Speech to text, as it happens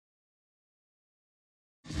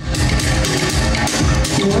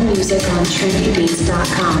music on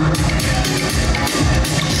trendybeats.com.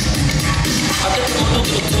 I got the money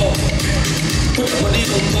to talk. Put the money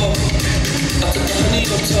on top. I put the money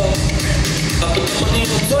on top. I put the money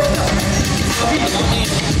on top. I put the money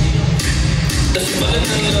on top. That she falling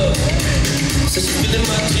in love. Says she feeling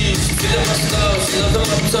my G's, feeling my style, she loving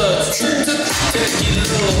my touch. Take it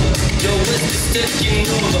low, your waist is taking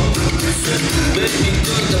over. Baby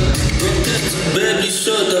girl, rotate, baby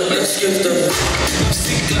shoulder. Let's get the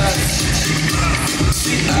see glass,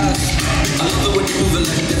 see eyes. I love it when you move it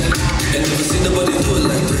like that. And never seen nobody do it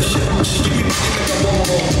like that. She give me pain like I want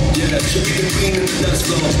more. Yeah, she be the queen in the dance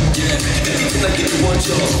floor. Yeah, anything I get you want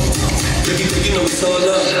y'all. Baby, you know it's all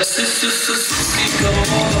love. See, come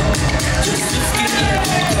on. Just get like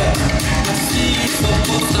water. I see you for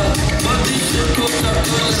poster. Body shape,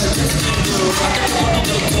 Coca-Cola. Just keep going. I got the money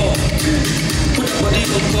on top. Put the money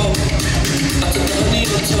on top. I took the money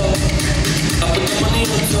on top. I put the money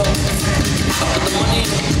on top. I put the money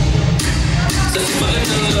on top. Says she falling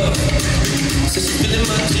in love. Says she feeling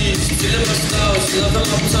my G's, she feeling my style, she loving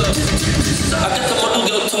my touch. I got the money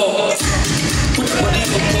on top. Put the money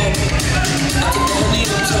on top. I took the money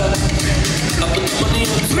on top. I put the money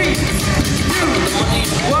on top. I put the money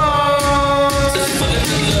on top. Says she falling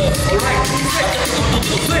in love. Alright, I got the money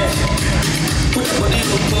on top. Put the money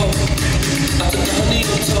on top. I took the money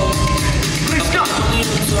on top. I put the money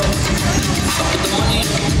on top. I put the money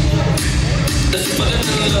on top. Says she falling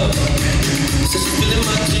in love. Says she feeling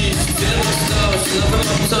my G's, feeling my style, she loving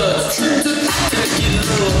my touch. Take it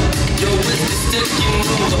low, your waist is taking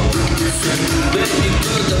over. Baby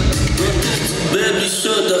girl, rotate, baby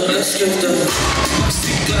shoulder. Let's get the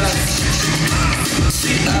see glass,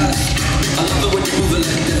 see eyes. I love it when you move it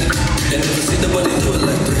like that. And never seen nobody do it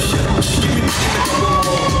like that. She give me pain like I want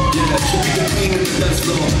more. Yeah, she be the queen in the dance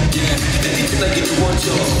floor. Yeah, anything I get you want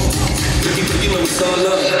y'all. Baby, you know it's all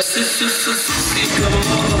love. See, come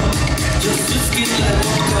on. Just get like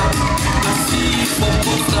water. I see you for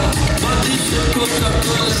poster. Body shape,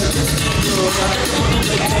 Coca-Cola. Just keep going. I got the money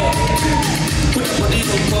on top. Put the money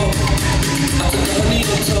on top. I put the money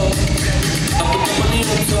on top. I put the money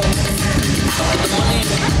on top. I put the money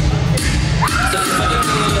on top. Says she falling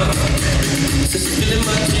in love. Says she feeling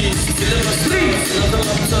my G's, she feeling my style, she loving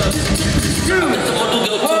my touch. I got the money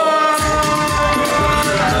on top. Put the money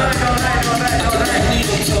on top. I put the money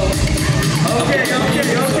on top. Okay.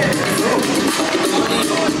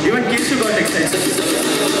 Even Kishu got excited.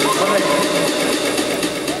 Alright.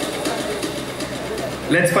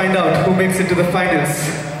 Let's find out who makes it to the finals.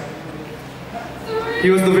 He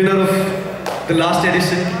was the winner of the last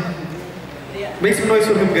edition. Make some noise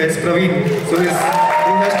for him, guys. Praveen. So he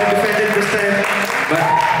has to defend it this time. But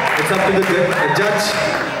it's up to the judge.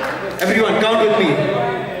 Everyone, count with me.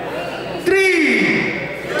 3,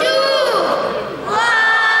 2, 1.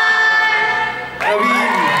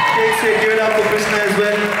 Praveen takes it. Give it up for Krishna as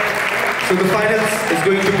well. So the finals is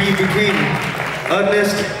going to be between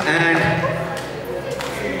Ernest and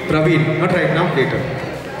Praveen. Not right now, later.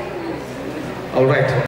 Alright.